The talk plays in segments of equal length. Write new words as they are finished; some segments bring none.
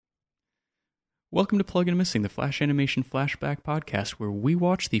Welcome to Plug and Missing, the Flash Animation Flashback podcast, where we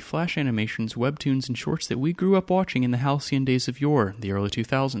watch the Flash animations, webtoons, and shorts that we grew up watching in the halcyon days of yore, the early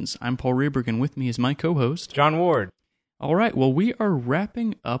 2000s. I'm Paul Reberg, and with me is my co-host, John Ward. All right, well, we are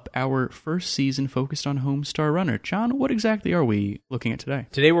wrapping up our first season focused on Homestar Runner. John, what exactly are we looking at today?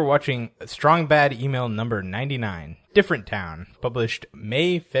 Today we're watching Strong Bad Email number 99, Different Town, published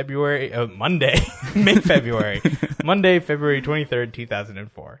Monday, February 23rd,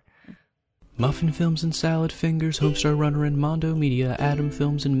 2004. Muffin Films and Salad Fingers, Homestar Runner and Mondo Media, Atom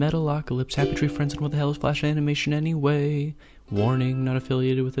Films and Metalocalypse, Happy Tree Friends, and what the hell is Flash Animation anyway? Warning, not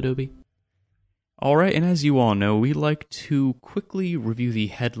affiliated with Adobe. Alright, and as you all know, we like to quickly review the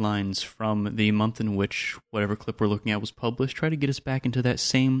headlines from the month in which whatever clip we're looking at was published, try to get us back into that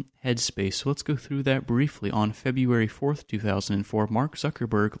same headspace. So let's go through that briefly. On February 4th, 2004, Mark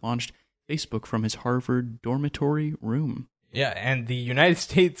Zuckerberg launched Facebook from his Harvard dormitory room. Yeah, and the United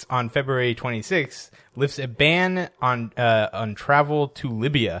States on February 26th lifts a ban on travel to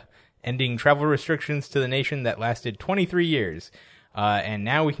Libya, ending travel restrictions to the nation that lasted 23 years. And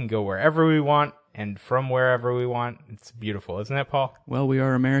now we can go wherever we want and from wherever we want. It's beautiful, isn't it, Paul? Well, we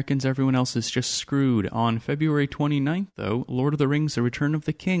are Americans. Everyone else is just screwed. On February 29th, though, Lord of the Rings, The Return of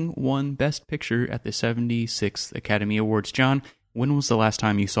the King won Best Picture at the 76th Academy Awards. John, when was the last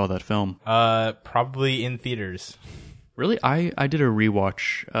time you saw that film? Probably in theaters. Really? I did a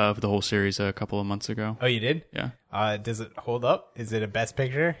rewatch of the whole series a couple of months ago. Oh, you did? Yeah. Does it hold up? Is it a Best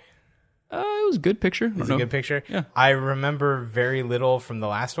Picture? It was a good picture. It's a good picture? Yeah. I remember very little from the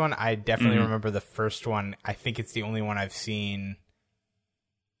last one. I definitely remember the first one. I think it's the only one I've seen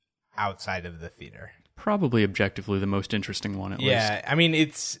outside of the theater. Probably objectively the most interesting one, at least. Yeah, I mean,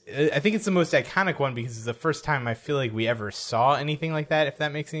 I think it's the most iconic one because it's the first time I feel like we ever saw anything like that, if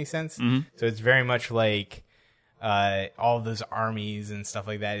that makes any sense. Mm-hmm. So it's very much like all of those armies and stuff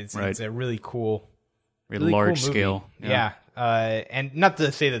like that. It's a really cool, really large cool scale. Yeah. And not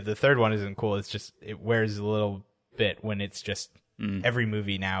to say that the third one isn't cool. It's just it wears a little bit when it's just every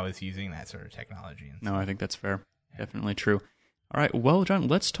movie now is using that sort of technology. No, I think that's fair. Definitely true. All right, well, John,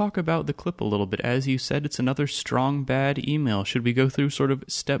 let's talk about the clip a little bit. As you said, it's another strong bad email. Should we go through sort of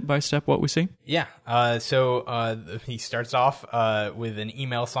step by step what we see? Yeah. So he starts off with an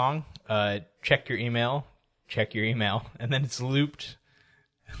email song. Check your email, and then it's looped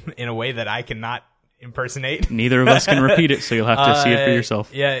in a way that I cannot impersonate. Neither of us can repeat it, so you'll have to see it for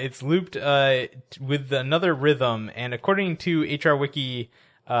yourself. Yeah, it's looped with another rhythm, and according to HR Wiki,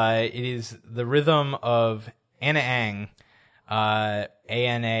 it is the rhythm of Anna Ang,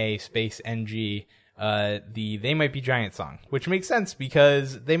 ANA space NG, the They Might Be Giants song, which makes sense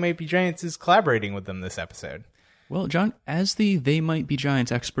because They Might Be Giants is collaborating with them this episode. Well, John, as the They Might Be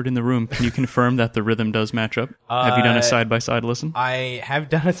Giants expert in the room, can you confirm that the rhythm does match up? Have you done a side-by-side listen? I have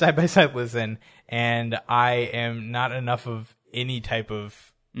done a side-by-side listen, and I am not enough of any type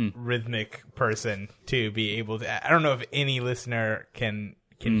of rhythmic person to be able to... I don't know if any listener can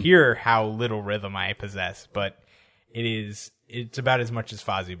hear how little rhythm I possess, but it's about as much as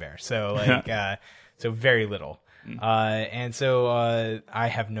Fozzie Bear. So, so very little. And so I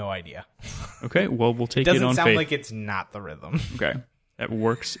have no idea. Okay, well, we'll take it on faith. Doesn't sound like it's not the rhythm. Okay, that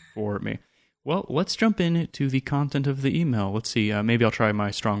works for me. Well, let's jump into the content of the email. Let's see, maybe I'll try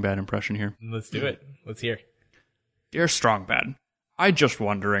my Strong Bad impression here. Let's do it. Let's hear. Dear Strong Bad, I just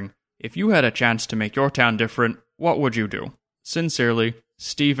wondering, if you had a chance to make your town different, what would you do? Sincerely,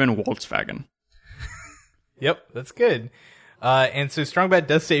 Steven Volkswagen. Yep, that's good. And so Strongbad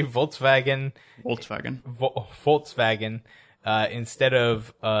does say Volkswagen. Volkswagen, instead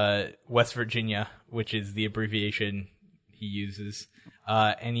of West Virginia, which is the abbreviation he uses.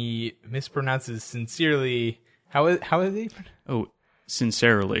 And he mispronounces sincerely. How is he? Oh,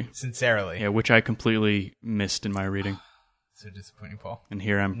 sincerely. Sincerely. Yeah, which I completely missed in my reading. So disappointing, Paul. And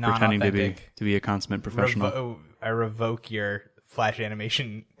here I'm pretending to be a consummate professional. I revoke your Flash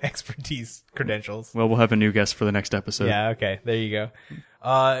animation expertise credentials. Well, we'll have a new guest for the next episode. Yeah, okay. There you go.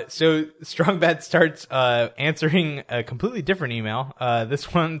 So Strongbad starts answering a completely different email.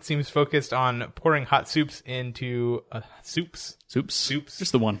 This one seems focused on pouring hot soups into... Soups?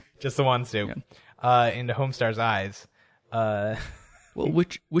 Just the one. Just the one soup. Yeah. Into Homestar's eyes. Well,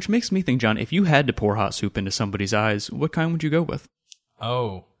 which makes me think, John, if you had to pour hot soup into somebody's eyes, what kind would you go with?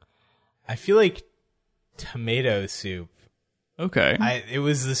 Oh. I feel like tomato soup. Okay. It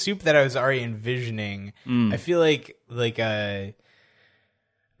was the soup that I was already envisioning. I feel like a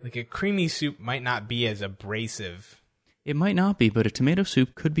creamy soup might not be as abrasive. It might not be, but a tomato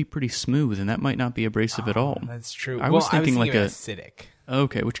soup could be pretty smooth, and that might not be abrasive at all. That's true. I was thinking like acidic.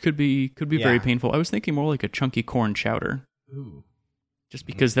 Okay, which could be very painful. I was thinking more like a chunky corn chowder. Ooh. Just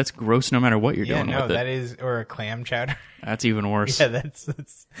because that's gross no matter what you're doing with it. That is, or a clam chowder. That's even worse. Yeah,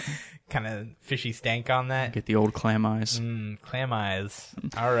 that's kind of fishy stank on that. Get the old clam eyes. Clam eyes.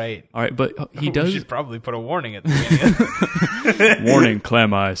 All right. All right, but he does... We should probably put a warning at the beginning. Warning,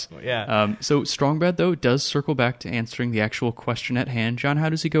 clam eyes. Yeah. So Strongbad, though, does circle back to answering the actual question at hand. John, how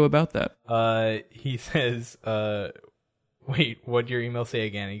does he go about that? He says, wait, what'd your email say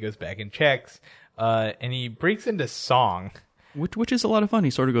again? He goes back and checks, and he breaks into song. Which is a lot of fun. He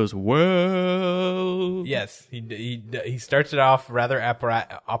sort of goes, well... Yes, he starts it off rather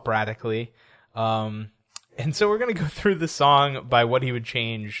operatically. And so we're going to go through the song by what he would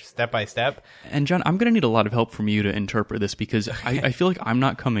change step by step. And John, I'm going to need a lot of help from you to interpret this because I feel like I'm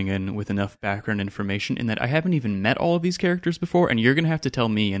not coming in with enough background information in that I haven't even met all of these characters before, and you're going to have to tell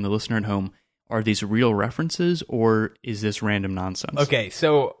me and the listener at home, are these real references or is this random nonsense? Okay,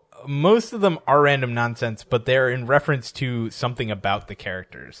 so... most of them are random nonsense, but they're in reference to something about the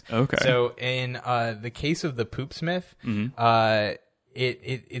characters. Okay. So in the case of the Poopsmith,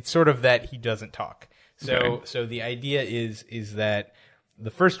 it's sort of that he doesn't talk. So the idea is that the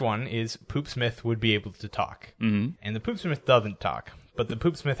first one is Poopsmith would be able to talk, and the Poopsmith doesn't talk, but the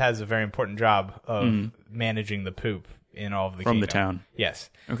Poopsmith has a very important job of managing the poop in all of the from kingdom. the town. Yes.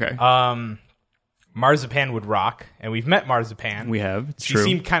 Okay. Marzipan would rock, and we've met Marzipan. We have. It's she true.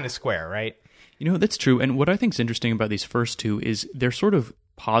 seemed kind of square, right? You know, that's true. And what I think is interesting about these first two is they're sort of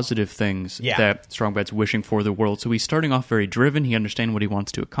positive things that Strongbad's wishing for the world. So he's starting off very driven. He understands what he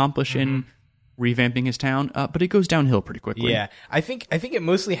wants to accomplish in revamping his town, but it goes downhill pretty quickly. Yeah, I think it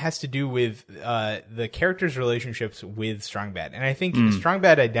mostly has to do with the characters' relationships with Strongbad. And I think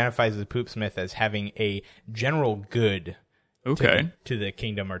Strongbad identifies the Poopsmith as having a general good to the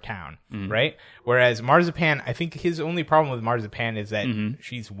kingdom or town, right? Whereas Marzipan, I think his only problem with Marzipan is that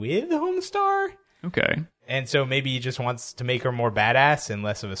she's with Homestar. Okay. And so maybe he just wants to make her more badass and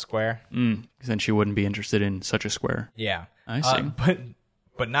less of a square. Because then she wouldn't be interested in such a square. Yeah. I see.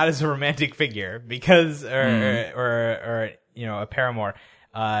 But not as a romantic figure, because, or you know, a paramour.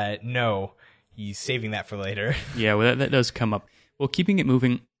 No, he's saving that for later. Yeah, well, that does come up. Well, keeping it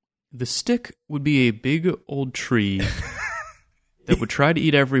moving, the stick would be a big old tree that would try to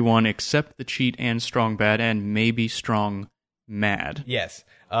eat everyone except the cheat and Strongbad and maybe Strong Mad. Yes.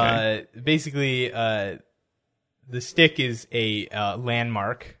 Okay. Basically, the stick is a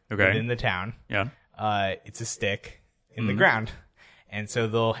landmark within the town. Yeah. It's a stick in the ground. And so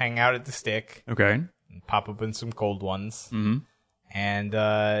they'll hang out at the stick. Okay. And pop open some cold ones. And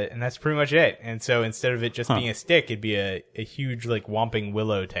that's pretty much it. And so instead of it just being a stick, it'd be a huge, like, Whomping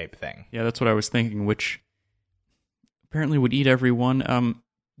Willow type thing. Yeah, that's what I was thinking, which apparently would eat everyone.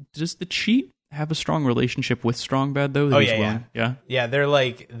 Does the cheat have a strong relationship with Strongbad, though? Yeah, they're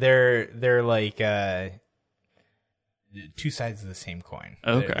like two sides of the same coin.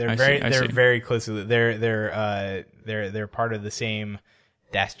 Okay, they're very closely. They're part of the same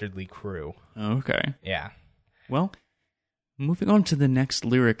dastardly crew. Okay. Yeah. Well, moving on to the next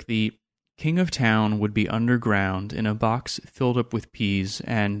lyric, the King of Town would be underground in a box filled up with peas,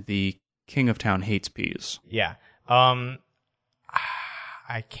 and the King of Town hates peas. Yeah. I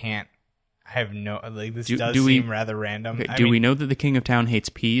can't. I have no, like, this does seem rather random. Okay, we know that the King of Town hates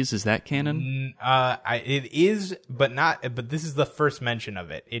peas? Is that canon? It is, but this is the first mention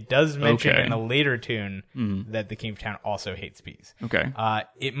of it. It does mention in a later tune that the King of Town also hates peas. Okay.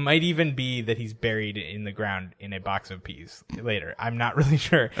 It might even be that he's buried in the ground in a box of peas later. I'm not really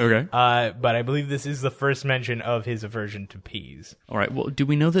sure. Okay. But I believe this is the first mention of his aversion to peas. All right. Well, do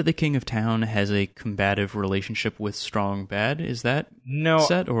we know that the King of Town has a combative relationship with Strongbad? Is that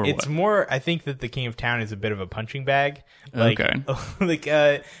set or it's what? More, I think that the King of Town is a bit of a punching bag. Okay.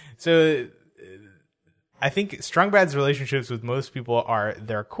 So I think Strongbad's relationships with most people are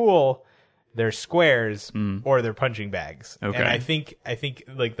they're cool, they're squares, or they're punching bags. Okay. And I think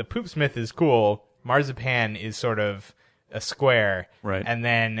like the Poopsmith is cool, Marzipan is sort of a square, right? And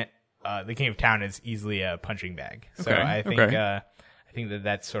then the King of Town is easily a punching bag. So okay. I think that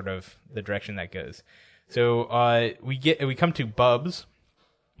that's sort of the direction that goes. So we come to Bubs,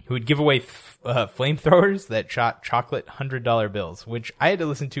 who would give away flamethrowers that shot chocolate $100 bills, which I had to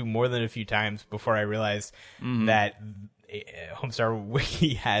listen to more than a few times before I realized that Homestar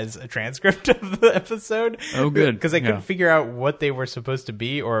Wiki has a transcript of the episode. Oh, good. Because I couldn't figure out what they were supposed to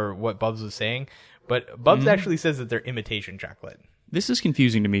be or what Bubs was saying. But Bubs actually says that they're imitation chocolate. This is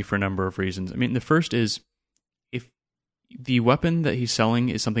confusing to me for a number of reasons. I mean, the first is, if the weapon that he's selling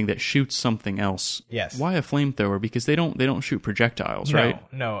is something that shoots something else. Yes. Why a flamethrower? Because they don't shoot projectiles, right?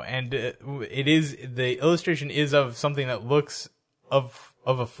 No, and it is, the illustration is of something that looks of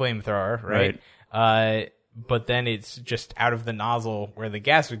a flamethrower, right? but then it's just out of the nozzle where the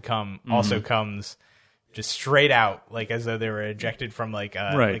gas would come also comes just straight out, like as though they were ejected from like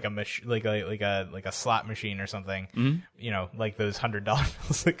a like a slot machine or something. You know, like those $100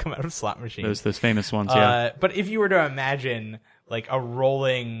 bills that come out of slot machines. Those famous ones, yeah. But if you were to imagine like a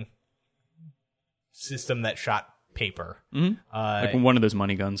rolling system that shot paper, like one of those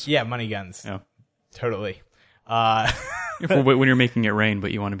money guns. Yeah, money guns. Yeah, totally. When you're making it rain,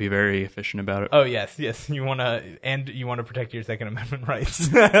 but you want to be very efficient about it. Oh yes, you want to protect your Second Amendment rights.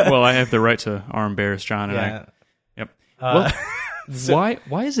 Well, I have the right to arm bears, John, and I. Yep. Well,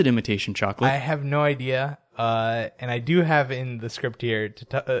 why is it imitation chocolate? I have no idea, and I do have in the script here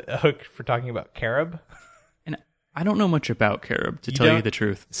a hook for talking about carob. And I don't know much about carob, to tell you the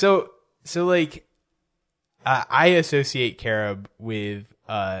truth. So like, I associate carob with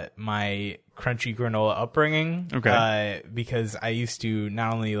my crunchy granola upbringing. Okay. Because I used to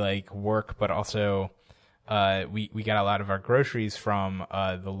not only like work, but also we got a lot of our groceries from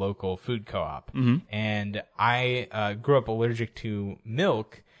the local food co-op. And I grew up allergic to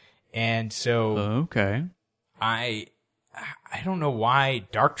milk, and so okay. I don't know why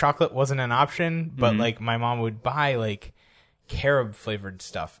dark chocolate wasn't an option, but like my mom would buy like carob flavored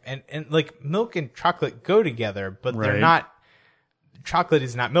stuff, and like milk and chocolate go together, but they're not. Chocolate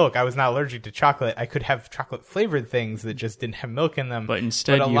is not milk. I was not allergic to chocolate. I could have chocolate flavored things that just didn't have milk in them. But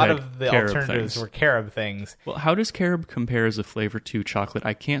instead, a lot of the alternatives were carob things. Well, how does carob compare as a flavor to chocolate?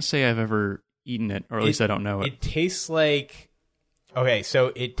 I can't say I've ever eaten it, or at least I don't know it. It tastes like... Okay,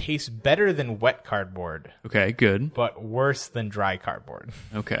 so it tastes better than wet cardboard. Okay, good. But worse than dry cardboard.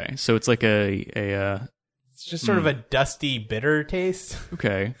 Okay, so it's like it's just sort of a dusty, bitter taste.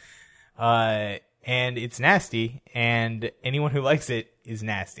 Okay. And it's nasty, and anyone who likes it is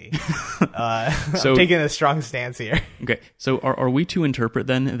nasty. So, I'm taking a strong stance here. Okay, so are we to interpret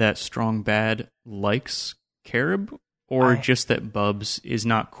then that Strong Bad likes carob, or just that Bubs is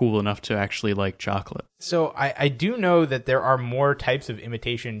not cool enough to actually like chocolate? So I do know that there are more types of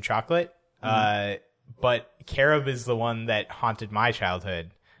imitation chocolate, but carob is the one that haunted my childhood.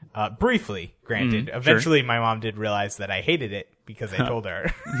 Briefly, granted. Eventually, my mom did realize that I hated it because I told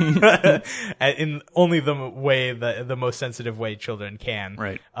her. In only the way, the most sensitive way children can.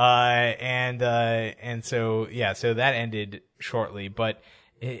 Right. And so, yeah, so that ended shortly, but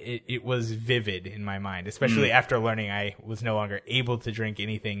it was vivid in my mind, especially after learning I was no longer able to drink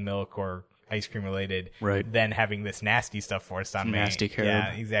anything milk or ice cream related. Right. Then having this nasty stuff forced on me. Nasty carob.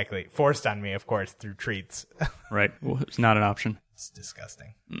 Yeah, exactly. Forced on me, of course, through treats. Right. Well, it's not an option. It's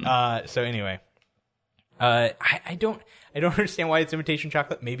disgusting. So anyway, I don't understand why it's imitation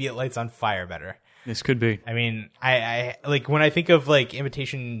chocolate. Maybe it lights on fire better. This could be. I mean, I like when I think of like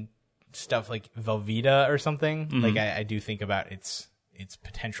imitation stuff like Velveeta or something. Like I do think about its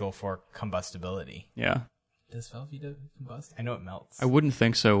potential for combustibility. Yeah. Does Velveeta combust? I know it melts. I wouldn't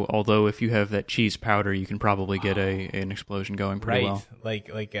think so. Although if you have that cheese powder, you can probably get an explosion going pretty well.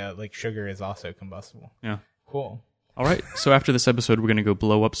 Like sugar is also combustible. Yeah. Cool. All right, so after this episode, we're going to go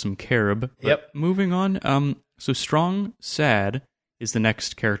blow up some carob. Yep. Moving on, so Strong Sad is the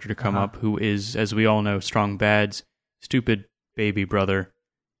next character to come up, who is, as we all know, Strong Bad's stupid baby brother,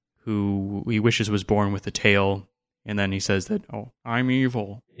 who he wishes was born with a tail, and then he says that, oh, I'm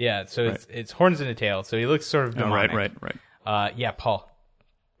evil. Yeah, so it's horns and a tail, so he looks sort of demonic. Right. Yeah, Paul,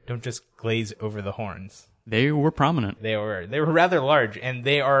 don't just glaze over the horns. They were prominent. They were rather large, and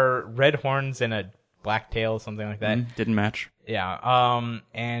they are red horns and a black tail, something like that. Didn't match. Yeah.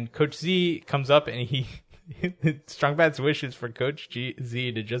 And Coach Z comes up and he Strong Bad's wish is for Coach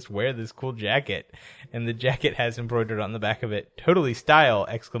Z to just wear this cool jacket, and the jacket has embroidered on the back of it, "Totally style!" !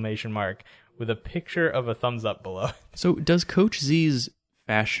 With a picture of a thumbs up below. So does Coach Z's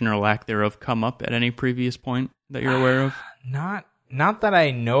fashion or lack thereof come up at any previous point that you're aware of? Not that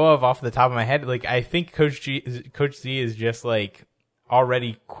I know of off the top of my head. Like, I think Coach Z is just like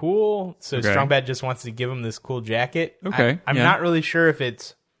already cool, so Strong Bad just wants to give him this cool jacket. Okay. I'm not really sure if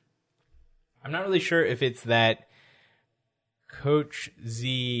it's that Coach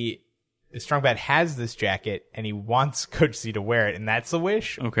Z, Strong Bad has this jacket and he wants Coach Z to wear it, and that's a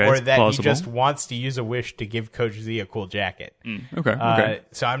wish. Okay, or that plausible. He just wants to use a wish to give Coach Z a cool jacket. Okay.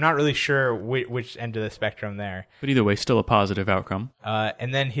 So I'm not really sure which end of the spectrum there. But either way, still a positive outcome.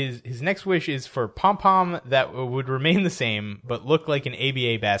 And then his next wish is for Pom Pom that would remain the same, but look like an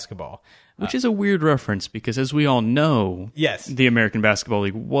ABA basketball. Which is a weird reference, because as we all know, yes, the American Basketball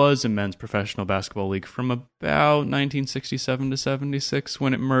League was a men's professional basketball league from about 1967 to 76,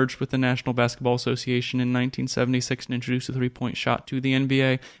 when it merged with the National Basketball Association in 1976 and introduced a three-point shot to the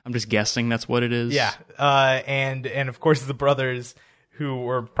NBA. I'm just guessing that's what it is. Yeah, and of course the brothers who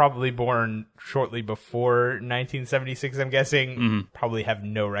were probably born shortly before 1976, I'm guessing, probably have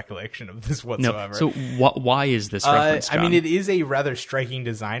no recollection of this whatsoever. No. So why is this reference, John? I mean, it is a rather striking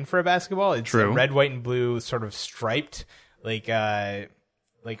design for a basketball. It's True. red, white, and blue, sort of striped, like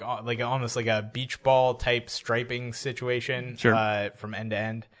almost like a beach ball type striping situation, Sure. from end to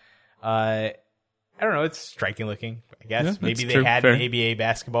end. I don't know. It's striking looking, I guess. Yeah, Maybe they true. had Fair. an ABA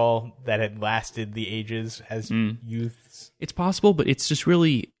basketball that had lasted the ages as youths. It's possible, but it's just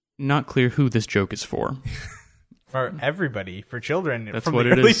really not clear who this joke is for. For everybody, for children, That's from what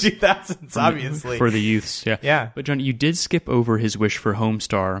the it early is. 2000s, obviously. For the youths, yeah. Yeah. But John, you did skip over his wish for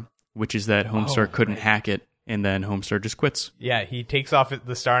Homestar, which is that Homestar couldn't hack it, and then Homestar just quits. Yeah, he takes off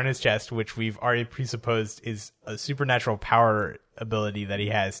the star on his chest, which we've already presupposed is a supernatural power ability that he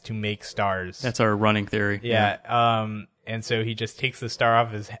has to make stars. That's our running theory. Yeah. And so he just takes the star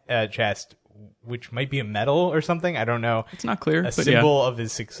off his chest, which might be a medal or something. I don't know. It's not clear, A but symbol of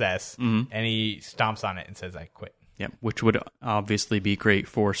his success. And he stomps on it and says, "I quit." yeah, which would obviously be great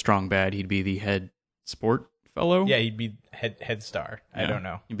for Strong Bad. He'd be the head sport fellow. Yeah, he'd be head star. I don't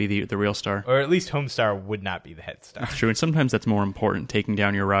know. He'd be the real star. Or at least Homestar would not be the head star. It's true, and sometimes that's more important, taking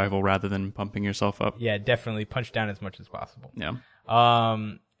down your rival rather than pumping yourself up. Yeah, definitely punch down as much as possible. Yeah.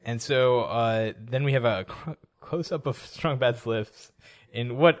 And so then we have a close up of Strong Bad's lips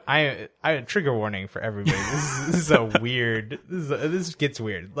in what I trigger warning for everybody. This is a weird. This gets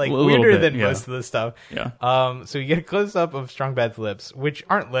weird, like A little weirder bit, than yeah. most of the stuff. Yeah. So you get a close up of Strong Bad's lips, which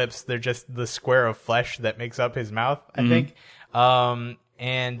aren't lips; they're just the square of flesh that makes up his mouth, I think. And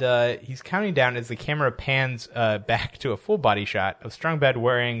he's counting down as the camera pans back to a full body shot of Strong Bad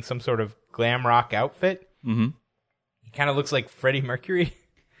wearing some sort of glam rock outfit. Mm-hmm. He kind of looks like Freddie Mercury.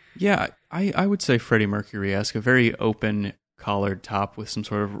 Yeah, I would say Freddie Mercury-esque, a very open collared top with some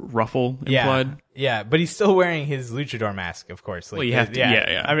sort of ruffle implied. Yeah, but he's still wearing his luchador mask, of course. Like, Well, you have to,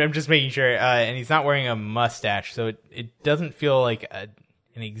 yeah. I mean, I'm just making sure, and he's not wearing a mustache, so it doesn't feel like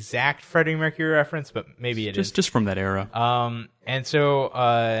an exact Freddie Mercury reference, but maybe it is. Just from that era. And so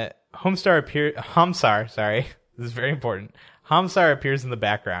Hamsar, sorry, this is very important. Hamsar appears in the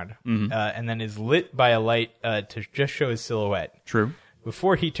background, and then is lit by a light to just show his silhouette. True.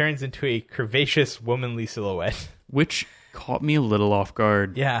 Before he turns into a curvaceous, womanly silhouette. Which caught me a little off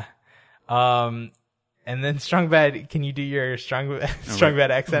guard. Yeah. And then Strong Bad, can you do your Strong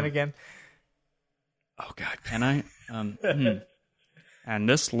Bad accent again? Oh God, can I? And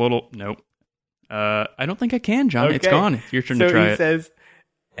this little nope. I don't think I can, John. Okay. It's gone. It's your turn to try So he it. says,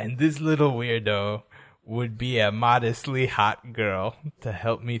 and this little weirdo would be a modestly hot girl to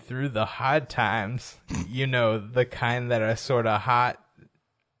help me through the hard times. You know, the kind that are sort of hot,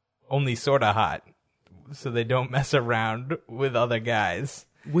 only sort of hot, so they don't mess around with other guys.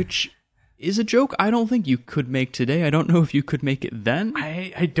 Which is a joke I don't think you could make today. I don't know if you could make it then.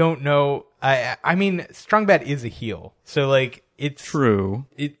 I don't know. I mean, Strong Bad is a heel, so like it's True.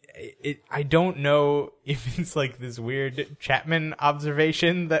 I don't know if it's like this weird Chapman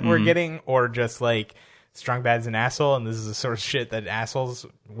observation that we're getting, or just like Strong Bad's an asshole, and this is the sort of shit that assholes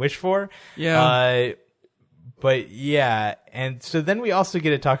wish for. Yeah. But yeah, and so then we also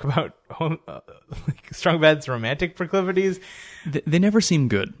get to talk about like Strong Bad's romantic proclivities. They never seem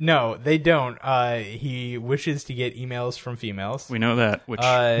good. No, they don't. He wishes to get emails from females. We know that, which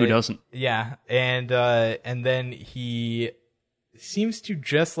who doesn't? Yeah, and then he seems to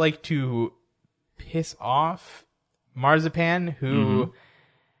just like to piss off Marzipan, who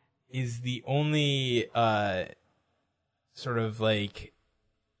is the only sort of like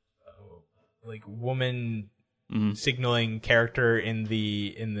woman signaling character in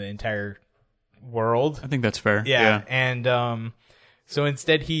the entire world. I think that's fair. Yeah. And so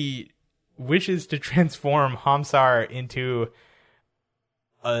instead he wishes to transform Hamsar into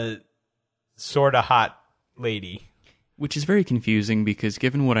a sort of hot lady. Which is very confusing because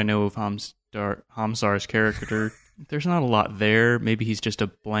given what I know of Hamsar's character, there's not a lot there. Maybe he's just a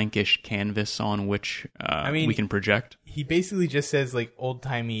blankish canvas on which we can project. He basically just says like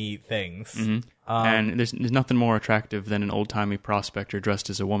old-timey things. And there's nothing more attractive than an old-timey prospector dressed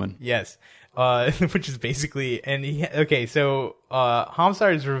as a woman. Yes. Which is basically, and so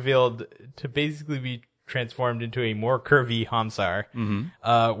Hamsar is revealed to basically be transformed into a more curvy Hamsar,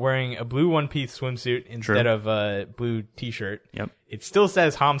 wearing a blue one-piece swimsuit instead of a blue t-shirt. Yep. It still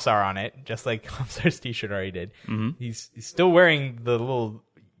says Hamsar on it, just like Hamsar's t-shirt already did. He's still wearing the little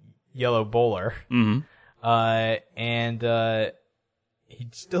yellow bowler. And he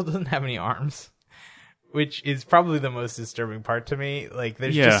still doesn't have any arms, which is probably the most disturbing part to me. Like,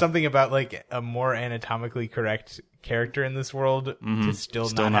 there's just something about like a more anatomically correct character in this world to still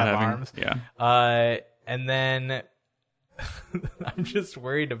not have having arms. Yeah. And then I'm just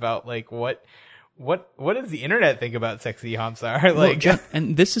worried about like what does the internet think about sexy Hamsar? Like, well,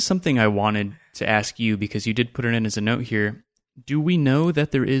 and this is something I wanted to ask you because you did put it in as a note here. Do we know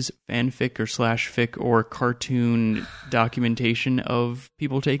that there is fanfic or /fic or cartoon documentation of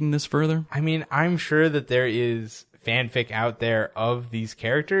people taking this further? I mean, I'm sure that there is fanfic out there of these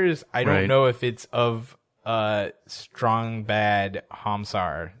characters. I don't Right. know if it's of strong bad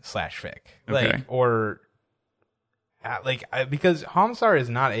Hamsar /fic, like Okay. or. Because Hamsar is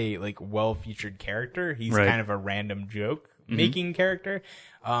not a like well-featured character. He's Right. kind of a random joke making character.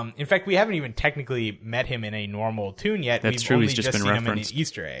 In fact, we haven't even technically met him in a normal tune yet. That's We've true. only He's just been seen him in an referenced.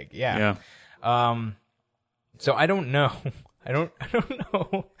 Easter egg. Yeah. Yeah. So I don't know. I don't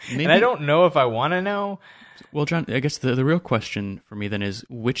know. Maybe- And I don't know if I want to know. Well, John, I guess the real question for me then is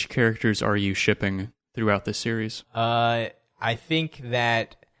which characters are you shipping throughout this series? I think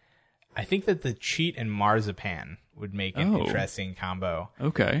that the Cheat and Marzipan would make an interesting combo.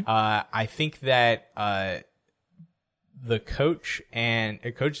 Okay. I think that the Coach and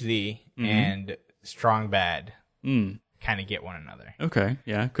Coach Z and Strong Bad kind of get one another. Okay.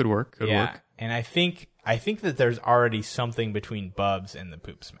 Yeah, could work. Could work. And I think that there's already something between Bubs and the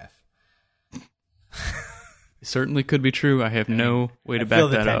Poopsmith. It certainly could be true. I have no way to I feel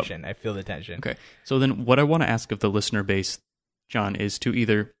back the that up. tension. I feel the tension. Okay. So then what I want to ask of the listener base, John, is to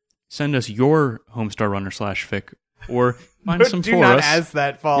either send us your Homestar Runner /fic or find some Do for not us. ask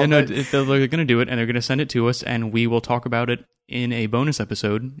that, Paul. Yeah, no, but- they're going to do it, and they're going to send it to us, and we will talk about it in a bonus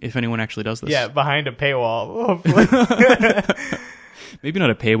episode if anyone actually does this. yeah, behind a paywall. Hopefully. Maybe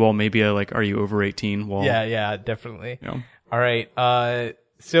not a paywall, maybe a, like, are you over 18 wall. Yeah, definitely. You know? All right.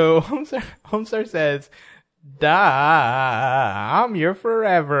 So Homestar says, "Da, I'm your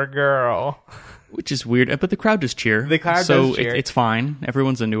forever girl." Which is weird, but the crowd just cheer. The crowd so does cheer. it's fine.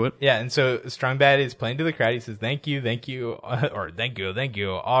 Everyone's into it. Yeah, and so Strong Bad is playing to the crowd. He says, thank you, or thank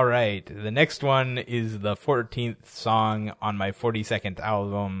you. All right. The next one is the 14th song on my 42nd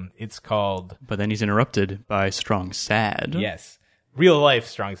album. It's called, But then he's interrupted by Strong Sad. yes, real life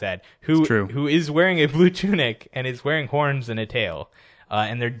Strong Sad, It's true. who is wearing a blue tunic and is wearing horns and a tail.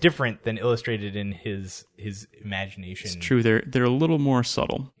 And they're different than illustrated in his imagination. It's true. They're a little more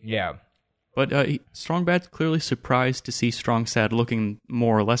subtle. Yeah. But Strong Bad's clearly surprised to see Strong Sad looking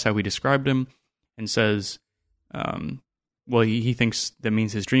more or less how we described him, and says, well, he thinks that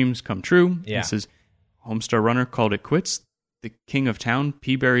means his dreams come true. Yeah. He says, Homestar Runner called it quits. The king of town,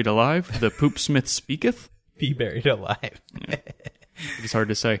 P buried alive. The Poopsmith speaketh. Be buried alive. It's hard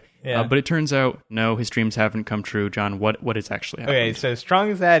to say. Yeah. But it turns out, no, his dreams haven't come true. John, what is actually happening? Okay, so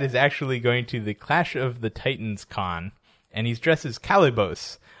Strong Sad is actually going to the Clash of the Titans con, and he's dressed as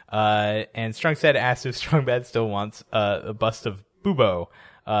Calibos. And Strong Sad asks if Strong Bad still wants a bust of Bubo.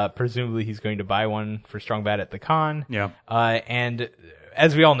 Presumably he's going to buy one for Strong Bad at the con. Yeah. And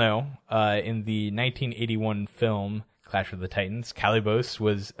as we all know, in the 1981 film Clash of the Titans, Calibos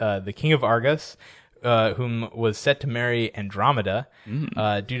was the king of Argos, whom was set to marry Andromeda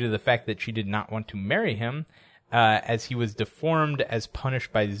due to the fact that she did not want to marry him, as he was deformed as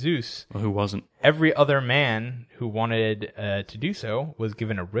punished by Zeus. Well, who wasn't? Every other man who wanted to do so was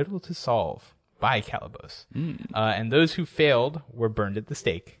given a riddle to solve by Calibos. And those who failed were burned at the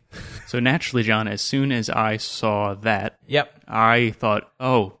stake. So naturally, John, as soon as I saw that, Yep. I thought,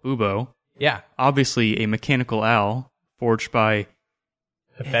 oh, Bubo, Yeah. obviously a mechanical owl forged by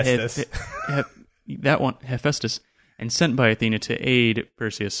Hephaestus. that one, Hephaestus, and sent by Athena to aid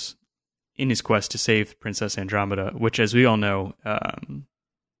Perseus in his quest to save Princess Andromeda, which, as we all know,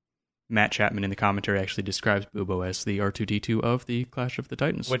 Matt Chapman in the commentary actually describes Bubo as the R2-D2 of the Clash of the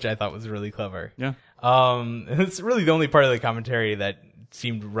Titans. Which I thought was really clever. Yeah. It's really the only part of the commentary that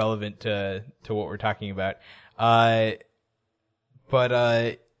seemed relevant to what we're talking about. But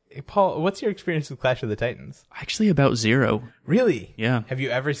Paul, what's your experience with Clash of the Titans? Actually, about 0. Really? Yeah. Have you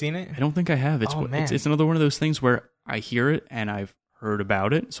ever seen it? I don't think I have. Oh, man. It's another one of those things where I hear it and I've heard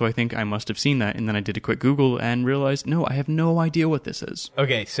about it, so I think I must have seen that, and then I did a quick Google and realized, no, I have no idea what this is.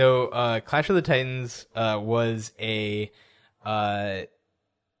 Okay, so Clash of the Titans was a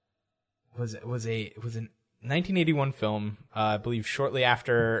 1981 film, I believe shortly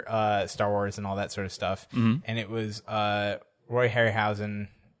after Star Wars and all that sort of stuff, and it was Roy Harryhausen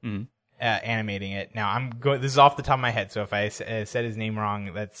animating it. Now this is off the top of my head, so if I said his name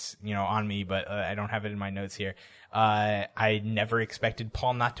wrong, that's on me, but I don't have it in my notes here. I never expected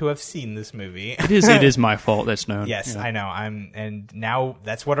Paul not to have seen this movie. It is my fault. That's known. Yes, Yeah. I know. And now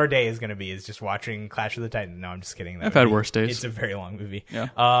that's what our day is going to be, is just watching Clash of the Titans. No, I'm just kidding. I've had worse days. It's a very long movie. Yeah.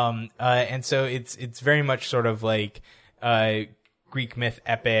 And so it's very much sort of like Greek myth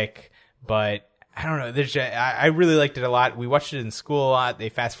epic, but I don't know. I really liked it a lot. We watched it in school a lot. They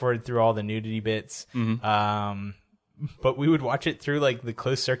fast forwarded through all the nudity bits. But we would watch it through like the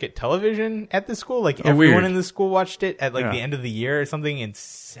closed circuit television at the school. Like everyone in the school watched it at like the end of the year or something in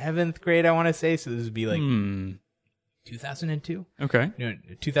 7th grade, I want to say. So this would be like 2002. Okay.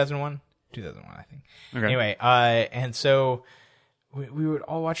 2001. 2001, I think. Okay. Anyway, and so we would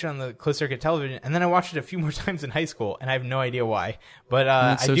all watch it on the closed circuit television, and then I watched it a few more times in high school, and I have no idea why. But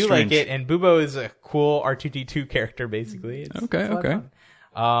I do like it, and Bubo is a cool R2-D2 character, basically. It's okay.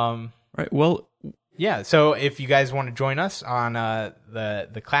 Right. Well. Yeah, so if you guys want to join us on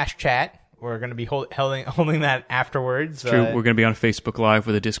the Clash chat, we're going to be holding that afterwards. True. We're going to be on Facebook Live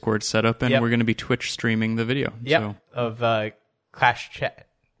with a Discord setup, and we're going to be Twitch streaming the video. Yep, so. of Clash chat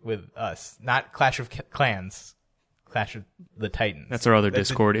with us. Not Clash of Clans, Clash of the Titans. That's our other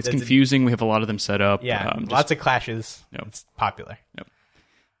Discord. It's confusing. We have a lot of them set up. Yeah, lots of clashes. Yep. It's popular. Yep.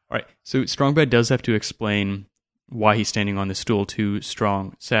 All right, so Strongbad does have to explain why he's standing on the stool to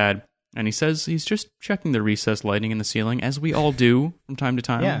Strong Sad. And he says he's just checking the recessed lighting in the ceiling, as we all do from time to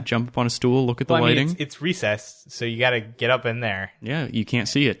time. Yeah. Jump up on a stool, look at the lighting. It's recessed, so you got to get up in there. Yeah, you can't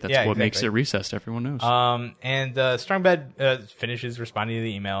see it. That's what makes it recessed. Everyone knows. And Strongbad finishes responding to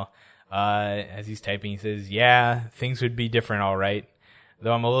the email. As he's typing, he says, "Yeah, things would be different, all right.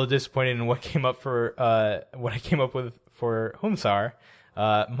 Though I'm a little disappointed in what I came up with for Homestar.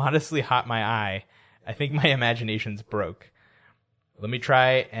 Modestly hot my eye. I think my imagination's broke. Let me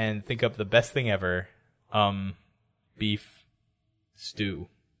try and think up the best thing ever. Beef stew.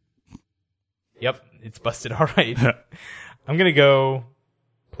 Yep, it's busted all right. I'm going to go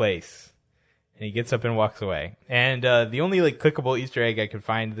place." And he gets up and walks away. And the only like clickable Easter egg I could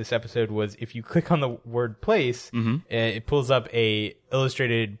find this episode was if you click on the word place, it pulls up a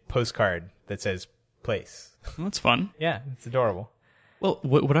illustrated postcard that says place. Well, that's fun. Yeah, it's adorable. Well,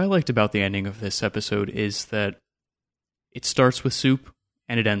 what I liked about the ending of this episode is that it starts with soup,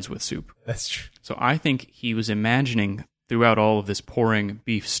 and it ends with soup. That's true. So I think he was imagining throughout all of this pouring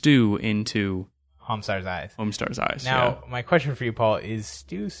beef stew into Homestar's eyes. Homestar's eyes. Now, my question for you, Paul, is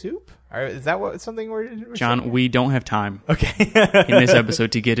stew soup? Or is that something we're John, saying? we don't have time in this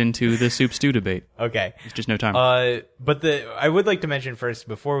episode to get into the soup stew debate. Okay. There's just no time. But I would like to mention first,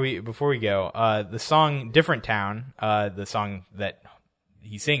 before we go, the song Different Town, the song that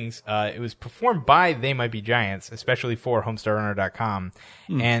he sings, it was performed by They Might Be Giants, especially for HomestarRunner.com,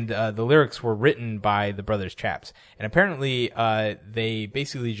 and the lyrics were written by the Brothers Chaps. And apparently, they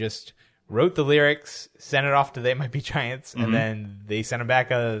basically just wrote the lyrics, sent it off to They Might Be Giants, and then they sent them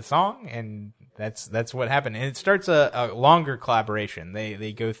back a song, and that's what happened. And it starts a longer collaboration.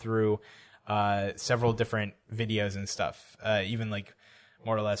 They go through several different videos and stuff, even like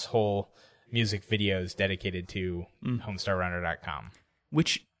more or less whole music videos dedicated to HomestarRunner.com.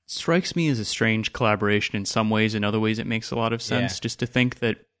 Which strikes me as a strange collaboration in some ways. In other ways, it makes a lot of sense. Just to think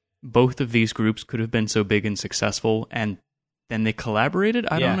that both of these groups could have been so big and successful, and then they collaborated?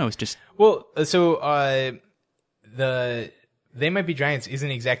 I don't know. It's just... Well, so the They Might Be Giants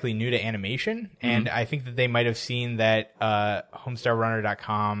isn't exactly new to animation, and I think that they might have seen that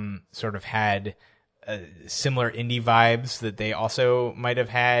HomestarRunner.com sort of had similar indie vibes that they also might have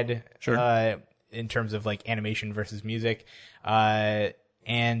had in terms of like animation versus music. I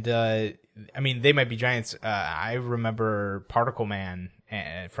mean, They Might Be Giants. I remember Particle Man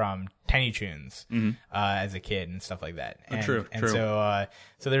from Tiny Toons as a kid and stuff like that. And, true.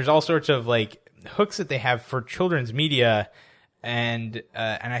 So there's all sorts of like hooks that they have for children's media, and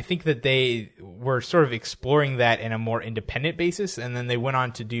I think that they were sort of exploring that in a more independent basis, and then they went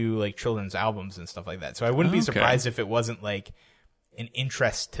on to do like children's albums and stuff like that. So I wouldn't be surprised if it wasn't like an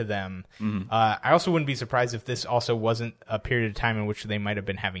interest to them. I also wouldn't be surprised if this also wasn't a period of time in which they might have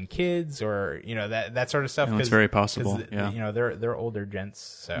been having kids, or that sort of stuff. It's very possible. They're older gents.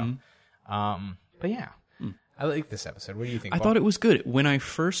 So, but yeah, I like this episode. What do you think? I thought it was good. When I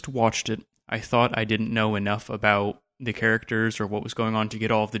first watched it, I thought I didn't know enough about the characters or what was going on to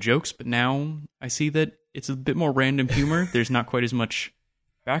get all of the jokes, but now I see that it's a bit more random humor. There's not quite as much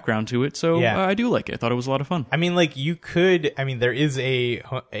background to it, so I do like it. I thought it was a lot of fun. I mean, like there is a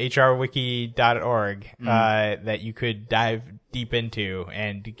hrwiki.org that you could dive deep into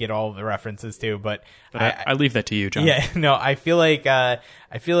and get all the references to, but I leave that to you, John. Yeah, no, I feel like a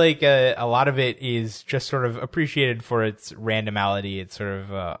lot of it is just sort of appreciated for its randomality. It's sort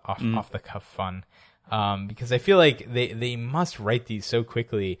of off the cuff fun. Because I feel like they must write these so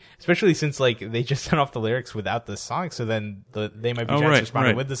quickly, especially since like they just sent off the lyrics without the song. So then They Might Be Giants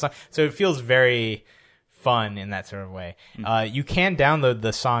responded with the song. So it feels very fun in that sort of way. You can download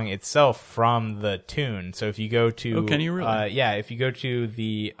the song itself from the tune. So if you go to, can you really? If you go to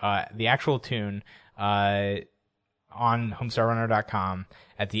the actual tune on homestarrunner.com,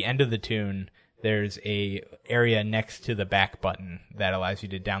 at the end of the tune, there's a area next to the back button that allows you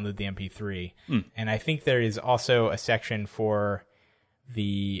to download the MP3. And I think there is also a section for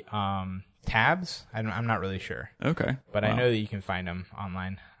the tabs. I'm not really sure. Okay. But Wow. I know that you can find them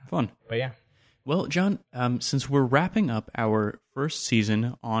online. Fun. But yeah. Well, John, since we're wrapping up our first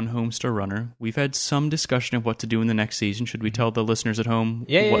season on Homestar Runner, we've had some discussion of what to do in the next season. Should we tell the listeners at home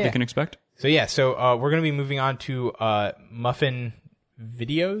what they can expect? So we're going to be moving on to Muffin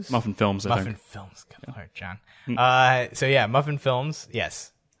Videos? Muffin Films, I think. Muffin Films. Good Lord, John. Muffin Films.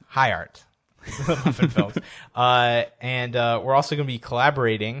 Yes. High art. Muffin Films. And we're also going to be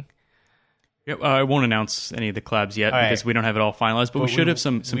collaborating. Yep, I won't announce any of the collabs yet because we don't have it all finalized, but we should have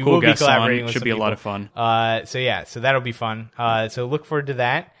some we cool will be guests on. collaborating It with should some be a lot people. of fun. So that'll be fun. So look forward to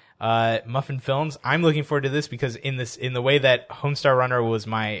that. Muffin Films. I'm looking forward to this because in the way that Homestar Runner was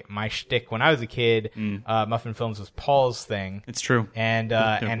my shtick when I was a kid, Muffin Films was Paul's thing. It's true. And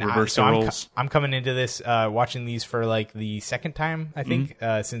reverse the roles. I'm coming into this watching these for like the second time I think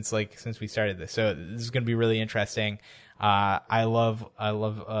since we started this. So this is going to be really interesting. I love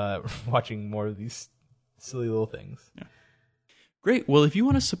watching more of these silly little things. Yeah. Great. Well, if you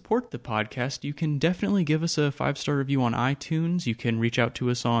want to support the podcast, you can definitely give us a 5-star review on iTunes. You can reach out to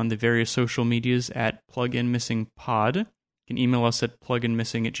us on the various social medias at pluginmissingpod. You can email us at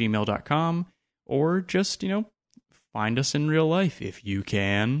pluginmissing@gmail.com, or just, find us in real life if you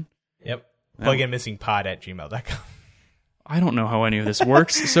can. Yep. Pluginmissingpod@gmail.com. I don't know how any of this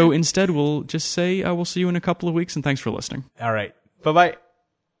works, so instead we'll just say we'll see you in a couple of weeks, and thanks for listening. All right. Bye-bye.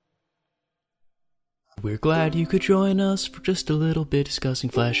 We're glad you could join us for just a little bit discussing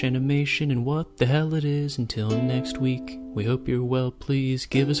Flash animation and what the hell it is. Until next week, we hope you're well. Please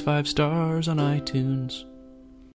give us 5 stars on iTunes.